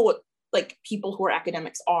 that's all what like people who are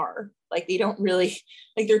academics are. Like, they don't really,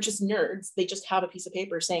 like, they're just nerds. They just have a piece of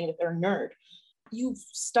paper saying that they're a nerd. you've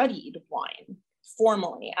studied wine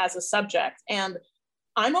formally as a subject, and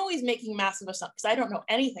I'm always making massive assumptions because I don't know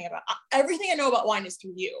anything about everything I know about wine is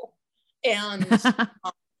through you. And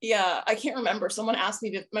yeah, I can't remember. Someone asked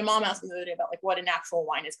me, my mom asked me the other day about like what a natural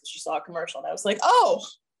wine is because she saw a commercial, and I was like, oh,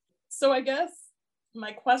 so I guess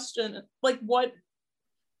my question, like what,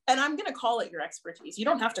 and I'm going to call it your expertise. You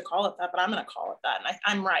don't have to call it that, but I'm going to call it that. And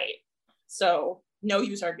I'm right. So no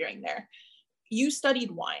use arguing there. You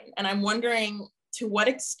studied wine, and I'm wondering to what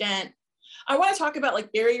extent, I want to talk about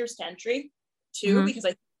like barriers to entry too, because I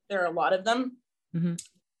think there are a lot of them.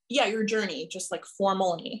 Yeah, your journey, just like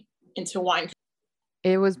formally into wine.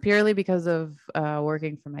 It was purely because of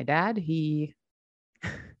working for my dad. He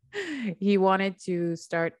wanted to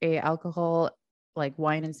start a alcohol, like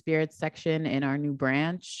wine and spirits section in our new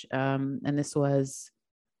branch. And the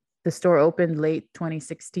store opened late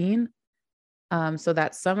 2016. So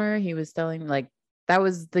that summer he was telling me, like, that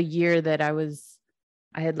was the year that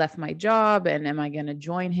I had left my job, and am I going to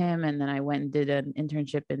join him? And then I went and did an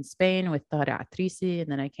internship in Spain with Tara Atrisi.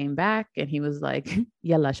 And then I came back and he was like,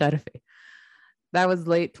 Yalla Sharafi. That was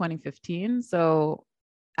late 2015. So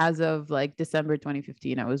as of like December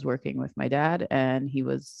 2015, I was working with my dad, and he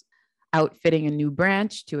was outfitting a new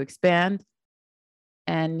branch to expand.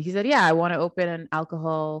 And he said, yeah, I want to open an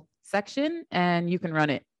alcohol section and you can run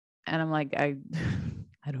it. And I'm like, I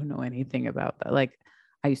don't know anything about that. Like,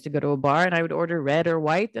 I used to go to a bar and I would order red or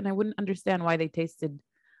white, and I wouldn't understand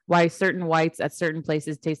why certain whites at certain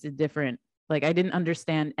places tasted different. Like, I didn't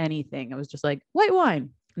understand anything. I was just like, white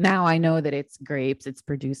wine. Now I know that it's grapes, it's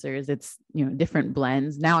producers, it's, different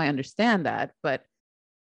blends. Now I understand that.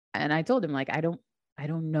 And I told him, like, I don't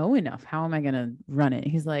know enough. How am I going to run it?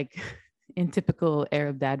 He's like, in typical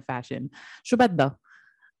Arab dad fashion, shubadda.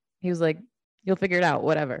 He was like, you'll figure it out,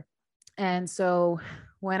 whatever. And so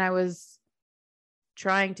when I was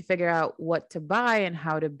trying to figure out what to buy and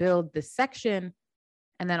how to build this section,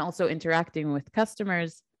 and then also interacting with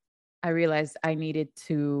customers, I realized I needed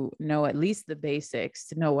to know at least the basics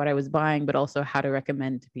to know what I was buying, but also how to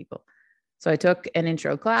recommend to people. So I took an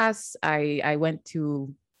intro class. I went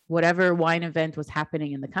to whatever wine event was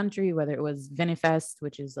happening in the country, whether it was Vinifest,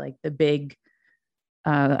 which is like the big,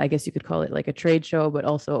 I guess you could call it like a trade show, but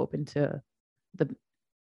also open to the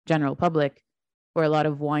general public, where a lot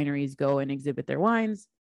of wineries go and exhibit their wines.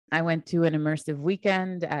 I went to an immersive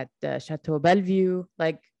weekend at Chateau Bellevue.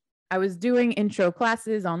 Like, I was doing intro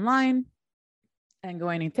classes online and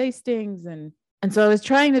going to tastings. And so I was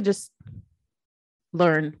trying to just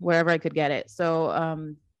learn wherever I could get it. So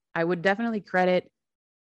I would definitely credit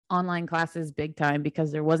online classes big time,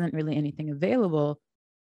 because there wasn't really anything available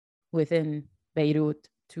within Beirut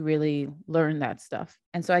to really learn that stuff.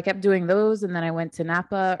 And so I kept doing those. And then I went to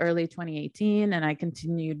Napa early 2018, and I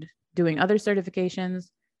continued doing other certifications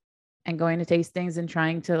and going to tastings and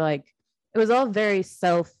trying to, like, it was all very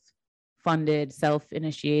self-funded,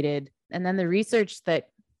 self-initiated. And then the research that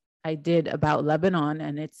I did about Lebanon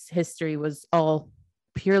and its history was all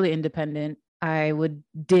purely independent. I would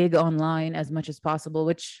dig online as much as possible,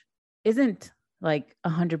 which isn't like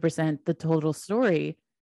 100% the total story,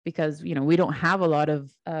 because, we don't have a lot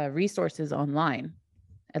of resources online,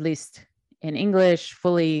 at least in English,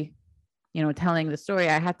 fully, telling the story.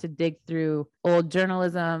 I had to dig through old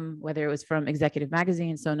journalism, whether it was from Executive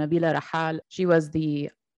Magazine. So Nabila Rahal, she was the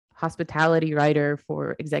hospitality writer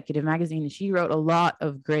for Executive Magazine. And she wrote a lot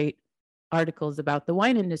of great articles about the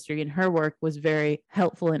wine industry, and her work was very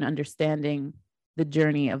helpful in understanding the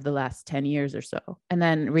journey of the last 10 years or so. And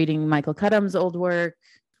then reading Michael Cudham's old work,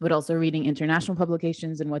 but also reading international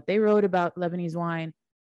publications and what they wrote about Lebanese wine,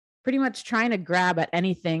 pretty much trying to grab at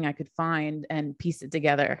anything I could find and piece it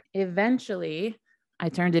together. Eventually, I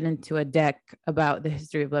turned it into a deck about the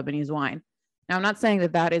history of Lebanese wine. Now, I'm not saying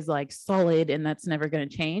that that is like solid and that's never going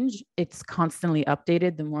to change. It's constantly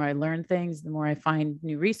updated. The more I learn things, the more I find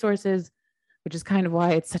new resources, which is kind of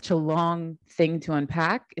why it's such a long thing to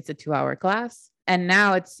unpack. It's a 2-hour class. And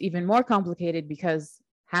now it's even more complicated because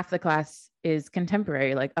half the class is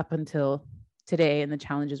contemporary, like up until today and the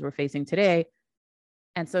challenges we're facing today.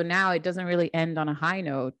 And so now it doesn't really end on a high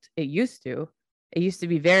note. It used to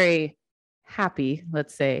be very happy,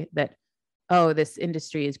 let's say, that, oh, this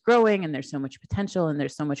industry is growing and there's so much potential and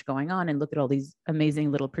there's so much going on, and look at all these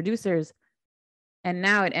amazing little producers. And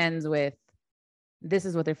now it ends with, this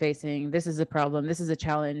is what they're facing. This is a problem. This is a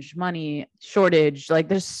challenge, money, shortage. Like,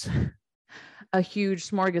 there's a huge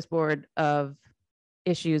smorgasbord of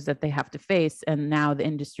issues that they have to face. And now the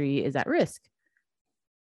industry is at risk.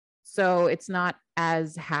 So it's not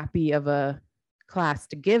as happy of a class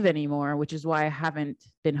to give anymore, which is why I haven't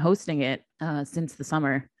been hosting it since the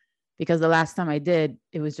summer, because the last time I did,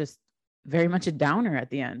 it was just very much a downer at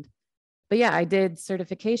the end. But yeah, I did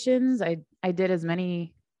certifications. I did as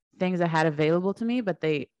many things I had available to me, but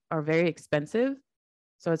they are very expensive.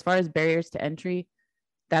 So as far as barriers to entry,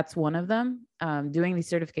 that's one of them. Doing these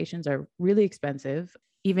certifications are really expensive,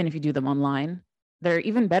 even if you do them online. They're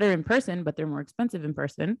even better in person, but they're more expensive in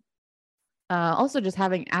person. Also, just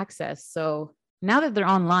having access. So now that they're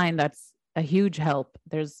online, that's a huge help.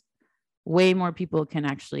 There's way more people can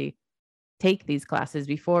actually take these classes.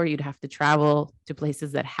 Before, you'd have to travel to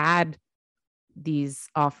places that had these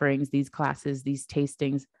offerings, these classes, these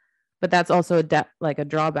tastings. But that's also a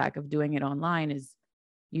drawback of doing it online is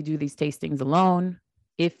you do these tastings alone.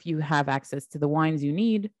 If you have access to the wines you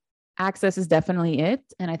need, access is definitely it.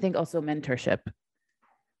 And I think also mentorship.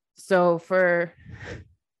 So for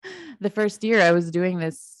the first year, I was doing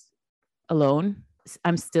this alone.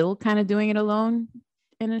 I'm still kind of doing it alone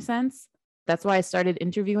in a sense. That's why I started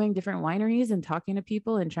interviewing different wineries and talking to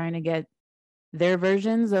people and trying to get their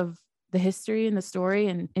versions of the history and the story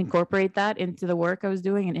and incorporate that into the work I was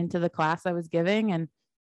doing and into the class I was giving, and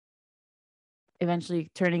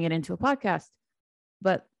eventually turning it into a podcast.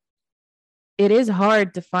 But it is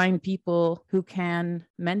hard to find people who can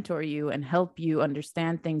mentor you and help you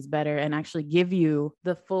understand things better and actually give you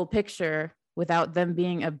the full picture without them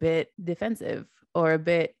being a bit defensive or a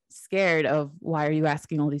bit scared of, why are you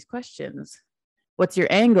asking all these questions? What's your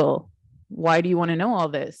angle? Why do you want to know all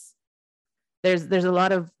this? There's a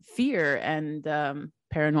lot of fear and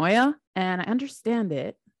paranoia, and I understand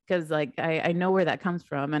it because like I know where that comes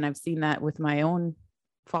from, and I've seen that with my own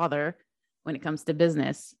father when it comes to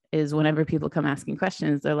business. Is whenever people come asking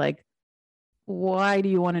questions, they're like, why do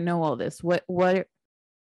you want to know all this? What are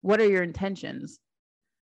your intentions?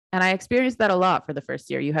 And I experienced that a lot for the first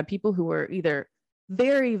year. You had people who were either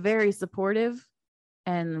very, very supportive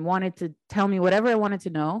and wanted to tell me whatever I wanted to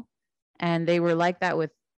know, and they were like that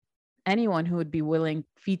with anyone who would be willing to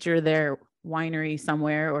feature their winery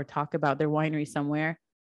somewhere or talk about their winery somewhere.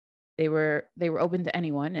 They were open to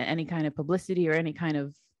anyone, any kind of publicity or any kind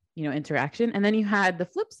of, interaction. And then you had the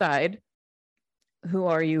flip side. Who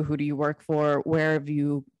are you? Who do you work for? Where have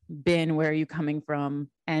you been? Where are you coming from?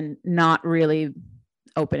 And not really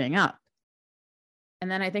opening up.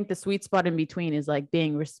 And then I think the sweet spot in between is like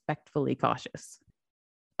being respectfully cautious.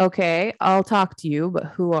 Okay, I'll talk to you, but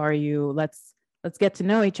who are you? Let's get to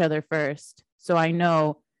know each other first, so I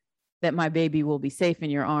know that my baby will be safe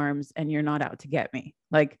in your arms and you're not out to get me.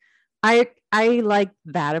 Like I like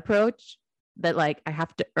that approach, that like I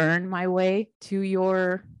have to earn my way to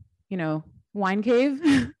your, wine cave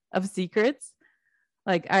of secrets.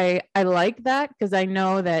 Like I like that because I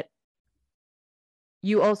know that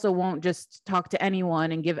you also won't just talk to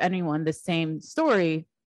anyone and give anyone the same story.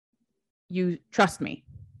 You trust me.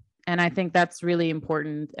 And I think that's really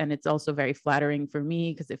important. And it's also very flattering for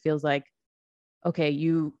me because it feels like, okay,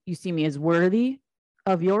 you see me as worthy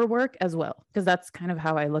of your work as well. Because that's kind of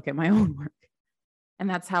how I look at my own work. And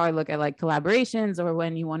that's how I look at like collaborations, or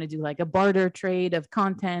when you want to do like a barter trade of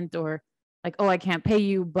content, or like, oh, I can't pay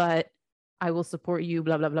you, but I will support you,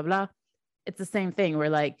 blah, blah, blah, blah. It's the same thing where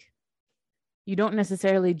like, you don't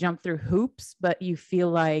necessarily jump through hoops, but you feel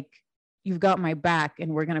like you've got my back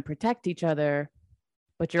and we're going to protect each other,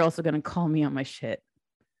 but you're also going to call me on my shit,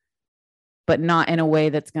 but not in a way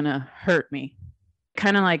that's going to hurt me.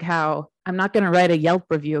 Kind of like how I'm not going to write a Yelp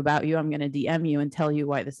review about you. I'm going to DM you and tell you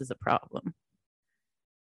why this is a problem.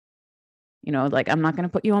 Like I'm not going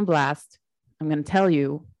to put you on blast. I'm going to tell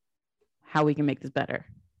you how we can make this better.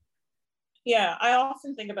 Yeah, I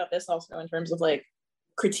often think about this also in terms of like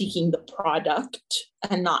critiquing the product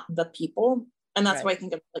and not the people. And that's why I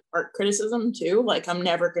think of like art criticism too. Like I'm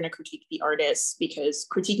never going to critique the artists, because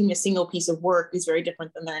critiquing a single piece of work is very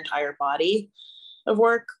different than their entire body of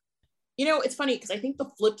work. It's funny because I think the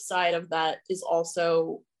flip side of that is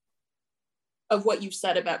also of what you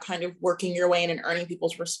said about kind of working your way in and earning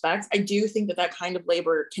people's respect. I do think that kind of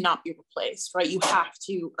labor cannot be replaced, right? You have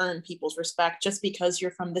to earn people's respect. Just because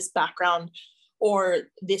you're from this background or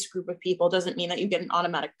this group of people doesn't mean that you get an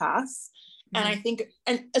automatic pass. And I think,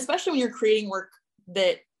 and especially when you're creating work,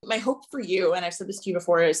 that my hope for you, and I've said this to you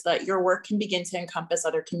before, is that your work can begin to encompass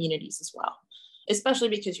other communities as well, especially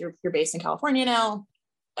because you're based in California now,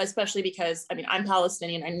 especially because, I'm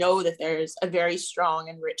Palestinian. I know that there's a very strong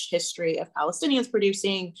and rich history of Palestinians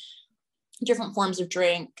producing different forms of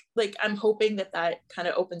drink. Like, I'm hoping that kind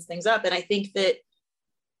of opens things up. And I think that,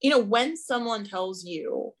 when someone tells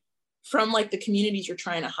you from like the communities you're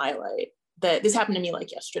trying to highlight, that this happened to me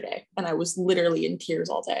like yesterday, and I was literally in tears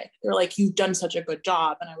all day. They're like, you've done such a good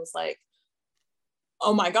job. And I was like,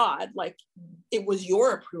 oh my God, like it was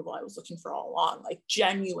your approval I was looking for all along. Like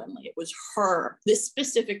genuinely, it was her, this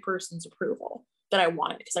specific person's approval that I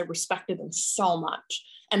wanted because I respected them so much.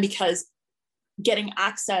 And because getting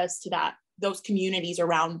access to those communities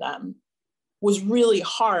around them was really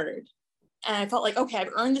hard. And I felt like, okay,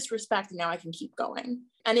 I've earned this respect and now I can keep going.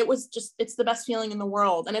 And it was just, it's the best feeling in the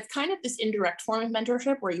world. And it's kind of this indirect form of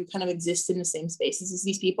mentorship where you kind of exist in the same spaces as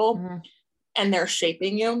these people and they're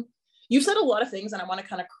shaping you. You've said a lot of things and I want to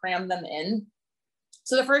kind of cram them in.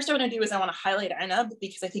 So the first I want to do is I want to highlight Einab,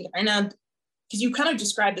 because I think Einab, because you kind of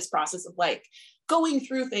described this process of like going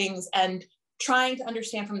through things and trying to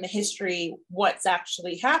understand from the history what's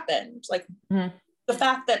actually happened. Like the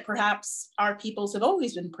fact that perhaps our peoples have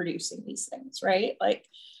always been producing these things, right? Like,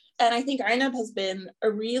 and I think Einab has been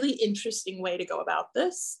a really interesting way to go about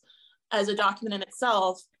this as a document in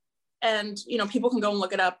itself. And, you know, people can go and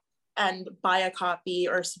look it up and buy a copy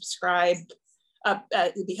or subscribe,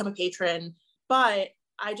 become a patron. But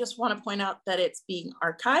I just want to point out that it's being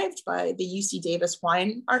archived by the UC Davis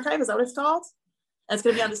Wine Archive. Is that what it's called? And it's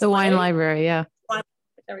going to be on display. The wine library, yeah.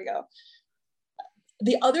 There we go.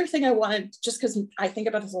 The other thing I wanted, just because I think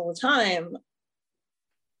about this all the time,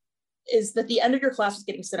 is that the end of your class was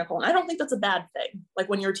getting cynical. And I don't think that's a bad thing. Like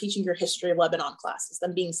when you're teaching your history of Lebanon classes,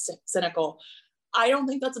 them being cynical. I don't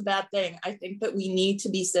think that's a bad thing. I think that we need to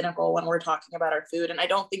be cynical when we're talking about our food. And I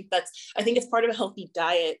think it's part of a healthy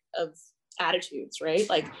diet of attitudes, right?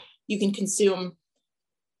 Like you can consume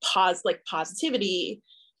positivity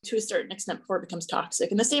to a certain extent before it becomes toxic.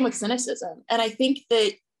 And the same with cynicism. And I think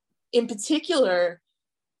that in particular,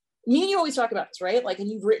 me and you always talk about this, right? Like, and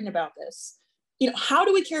you've written about this, you know, how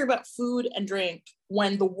do we care about food and drink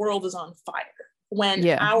when the world is on fire?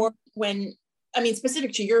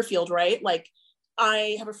 Specific to your field, right? Like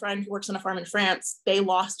I have a friend who works on a farm in France. They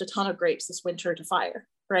lost a ton of grapes this winter to fire,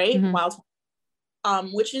 right?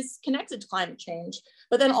 Which is connected to climate change.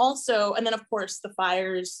 But then also, and then of course, the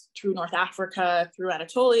fires through North Africa, through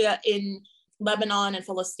Anatolia, in Lebanon and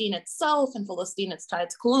Palestine itself. And Palestine, it's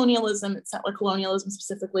tied to colonialism, it's settler colonialism,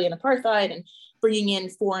 specifically in apartheid, and bringing in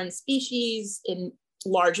foreign species in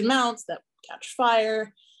large amounts that catch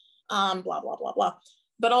fire, blah, blah, blah, blah.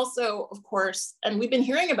 But also, of course, and we've been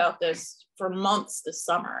hearing about this for months this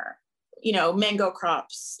summer, you know, mango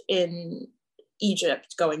crops in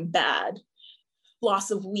Egypt going bad,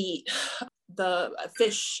 loss of wheat, the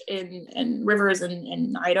fish in rivers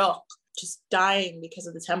in Iraq just dying because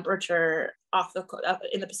of the temperature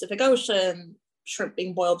in the Pacific Ocean, shrimp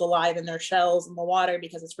being boiled alive in their shells in the water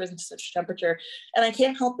because it's risen to such temperature. And I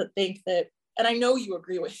can't help but think that, and I know you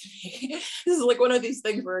agree with me, this is like one of these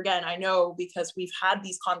things where, again, I know because we've had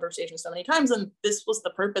these conversations so many times, and this was the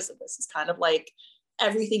purpose of this, is kind of like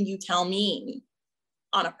everything you tell me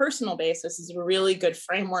on a personal basis is a really good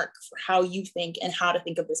framework for how you think and how to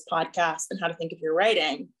think of this podcast and how to think of your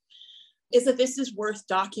writing, is that this is worth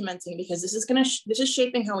documenting because this is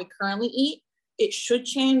shaping how we currently eat. It should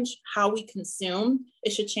change how we consume.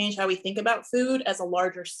 It should change how we think about food as a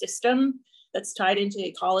larger system that's tied into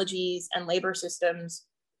ecologies and labor systems,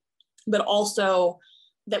 but also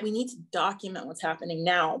that we need to document what's happening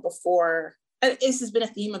now before, and this has been a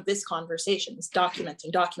theme of this conversation, is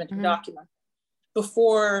documenting,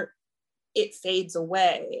 before it fades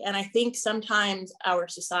away. And I think sometimes our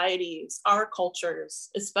societies, our cultures,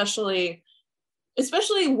 especially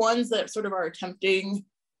ones that sort of are attempting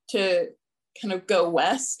to kind of go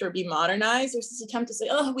west or be modernized, there's this attempt to say,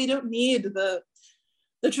 oh, we don't need the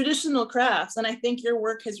traditional crafts. And I think your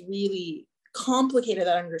work has really complicated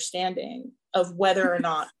that understanding of whether or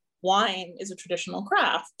not wine is a traditional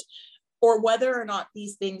craft, or whether or not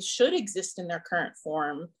these things should exist in their current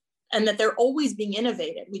form, and that they're always being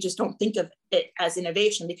innovated. We just don't think of it as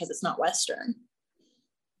innovation because it's not Western.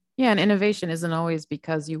 Yeah, and innovation isn't always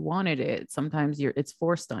because you wanted it. Sometimes it's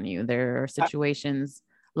forced on you. There are situations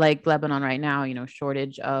like Lebanon right now, you know,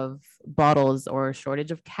 shortage of bottles or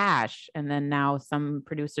shortage of cash. And then now some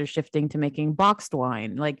producers shifting to making boxed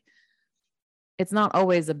wine. Like, it's not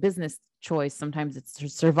always a business choice. Sometimes it's a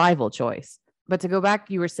survival choice. But to go back,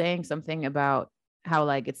 you were saying something about how,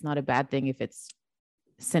 like, it's not a bad thing if it's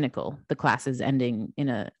cynical, the class is ending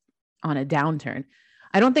on a downturn.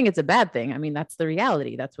 I don't think it's a bad thing. I mean, that's the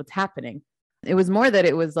reality. That's what's happening. It was more that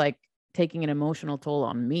it was like taking an emotional toll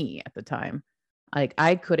on me at the time. Like,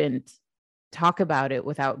 I couldn't talk about it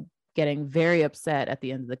without getting very upset at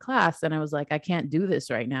the end of the class. And I was like, I can't do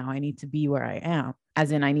this right now. I need to be where I am.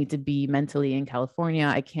 As in, I need to be mentally in California.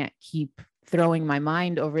 I can't keep throwing my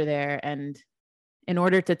mind over there. And in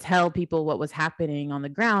order to tell people what was happening on the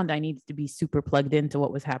ground, I needed to be super plugged into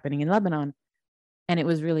what was happening in Lebanon. And it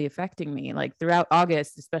was really affecting me. Like throughout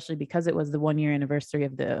August, especially because it was the 1-year anniversary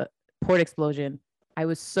of the port explosion, I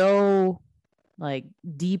was so like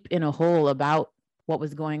deep in a hole about what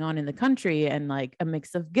was going on in the country, and like a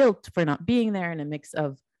mix of guilt for not being there and a mix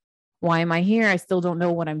of, why am I here? I still don't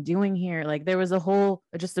know what I'm doing here. Like there was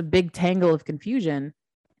just a big tangle of confusion.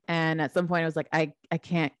 And at some point I was like, I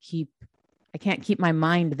can't keep my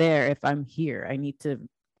mind there if I'm here. I need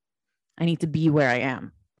to be where I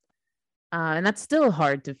am. And that's still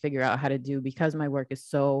hard to figure out how to do because my work is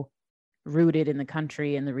so rooted in the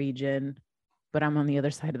country and the region, but I'm on the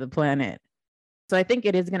other side of the planet. So I think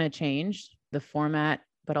it is going to change the format,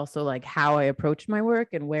 but also like how I approach my work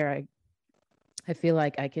and where I feel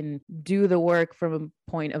like I can do the work from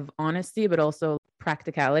a point of honesty, but also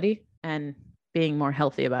practicality and being more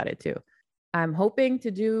healthy about it too. I'm hoping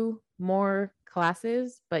to do more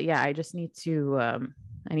classes, but yeah, I just need to,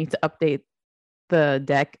 I need to update the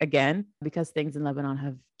deck again because things in Lebanon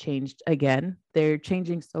have changed again. They're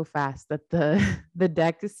changing so fast that the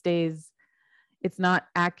deck it's not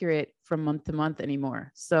accurate from month to month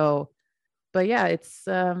anymore. So, but yeah, it's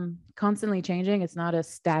constantly changing. It's not a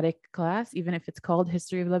static class, even if it's called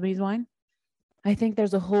History of Lebanese Wine. I think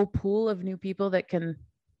there's a whole pool of new people that can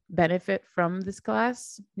benefit from this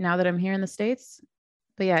class now that I'm here in the States.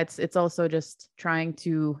 But yeah, it's also just trying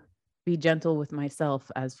to be gentle with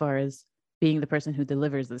myself as far as being the person who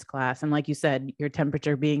delivers this class. And like you said, your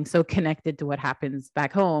temperature being so connected to what happens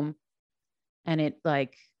back home and it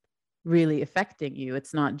like really affecting you.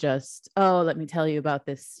 It's not just, oh, let me tell you about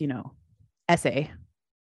this, essay.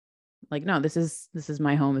 Like, no, this is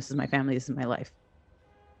my home. This is my family. This is my life.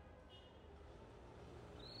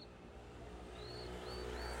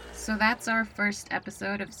 So that's our first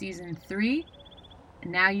episode of season 3.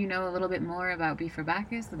 Now you know a little bit more about Bifur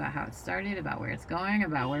Bacchus, about how it started, about where it's going,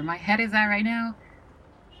 about where my head is at right now.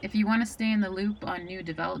 If you want to stay in the loop on new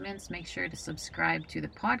developments, make sure to subscribe to the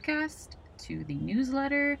podcast, to the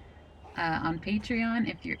newsletter, on Patreon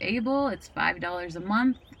if you're able. It's $5 a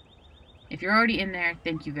month. If you're already in there,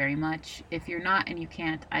 thank you very much. If you're not and you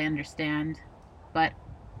can't, I understand. But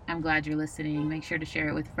I'm glad you're listening. Make sure to share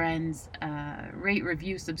it with friends. Rate,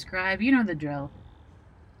 review, subscribe. You know the drill.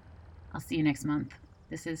 I'll see you next month.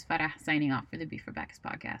 This is Farah signing off for the Bifur Bacchus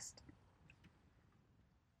podcast.